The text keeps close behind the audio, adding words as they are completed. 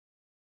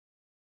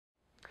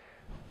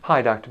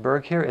Hi, Dr.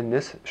 Berg here. In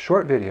this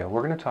short video,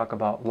 we're going to talk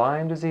about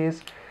Lyme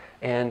disease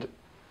and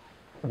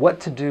what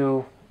to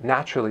do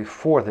naturally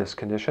for this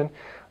condition.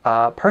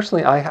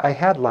 Personally, I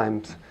had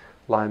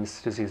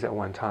Lyme's disease at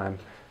one time,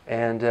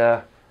 and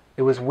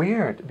it was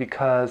weird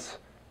because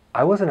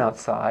I wasn't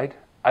outside.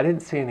 I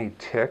didn't see any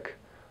tick,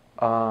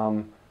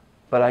 but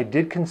I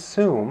did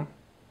consume.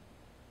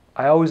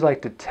 I always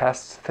like to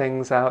test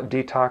things out,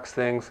 detox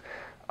things.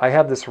 I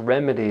have this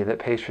remedy that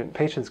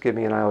patients give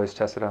me, and I always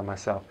test it on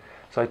myself.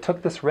 So I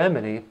took this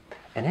remedy,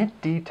 and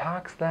it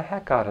detoxed the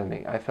heck out of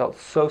me. I felt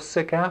so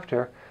sick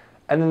after,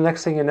 and the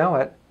next thing you know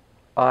it,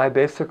 I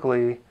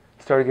basically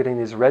started getting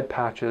these red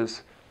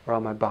patches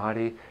around my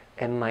body,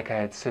 and like I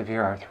had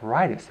severe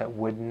arthritis that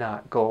would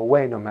not go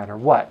away no matter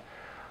what.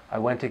 I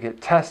went to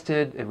get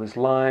tested, it was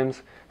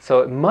Lyme's,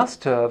 so it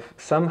must have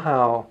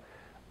somehow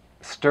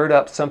stirred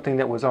up something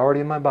that was already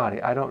in my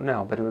body. I don't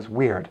know, but it was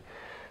weird.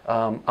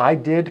 I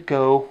did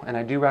go, and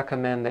I do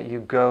recommend that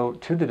you go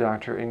to the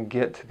doctor and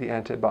get the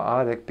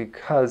antibiotic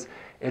because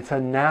it's a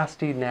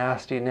nasty,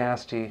 nasty,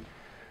 nasty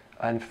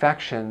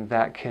infection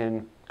that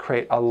can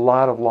create a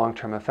lot of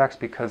long-term effects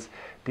because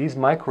these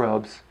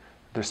microbes,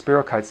 they're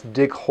spirochetes,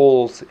 dig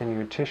holes in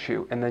your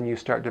tissue, and then you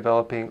start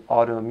developing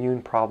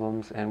autoimmune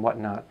problems and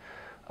whatnot.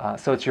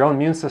 So it's your own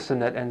immune system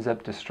that ends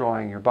up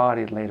destroying your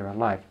body later in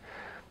life.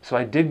 So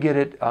I did get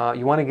it.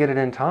 You want to get it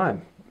in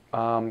time.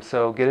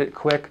 So get it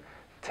quick.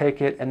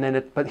 Take it, and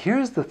then but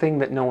here's the thing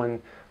that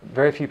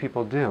very few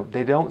people do.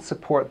 They don't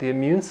support the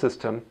immune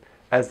system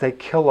as they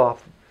kill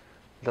off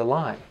the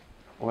Lyme,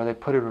 or they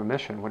put it in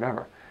remission,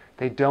 whatever.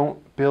 They don't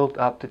build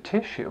up the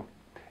tissue.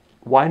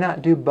 Why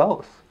not do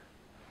both?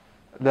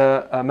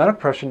 The medical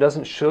profession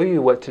doesn't show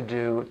you what to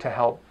do to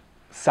help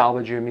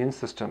salvage your immune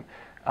system.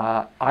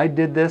 I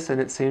did this, and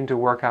it seemed to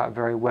work out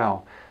very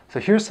well. So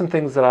here's some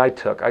things that I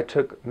took. I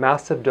took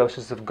massive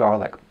doses of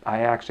garlic. I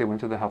actually went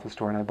to the health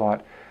store and I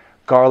bought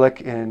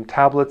garlic in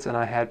tablets, and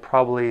I had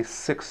probably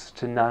 6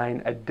 to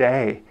 9 a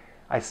day.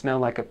 I smelled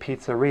like a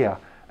pizzeria.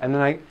 And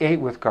then I ate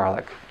with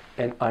garlic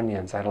and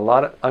onions. I had a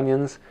lot of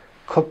onions,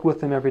 cooked with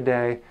them every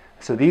day.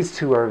 So these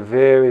two are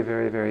very,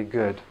 very, very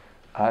good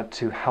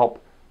to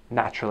help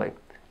naturally.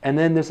 And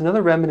then there's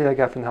another remedy I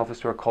got from the health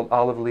store called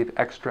olive leaf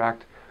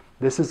extract.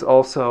 This is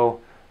also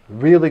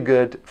really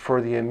good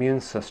for the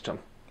immune system.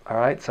 All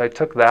right, so I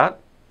took that.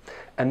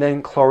 And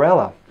then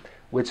chlorella,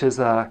 which is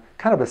kind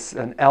of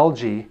an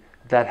algae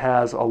that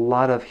has a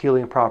lot of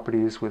healing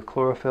properties with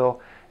chlorophyll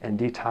and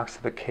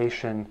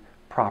detoxification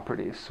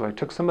properties. So I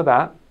took some of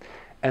that,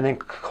 and then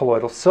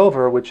colloidal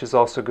silver, which is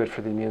also good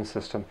for the immune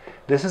system.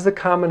 This is the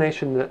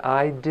combination that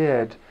I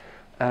did,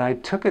 and I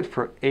took it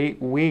for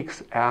 8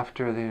 weeks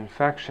after the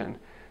infection.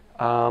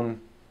 And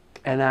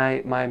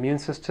my immune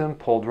system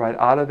pulled right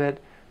out of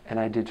it, and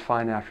I did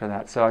fine after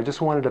that. So I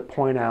just wanted to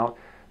point out,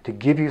 to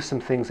give you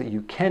some things that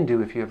you can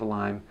do if you have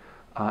Lyme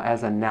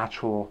as a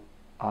natural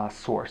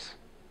source.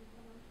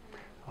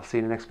 I'll see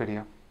you in the next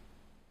video.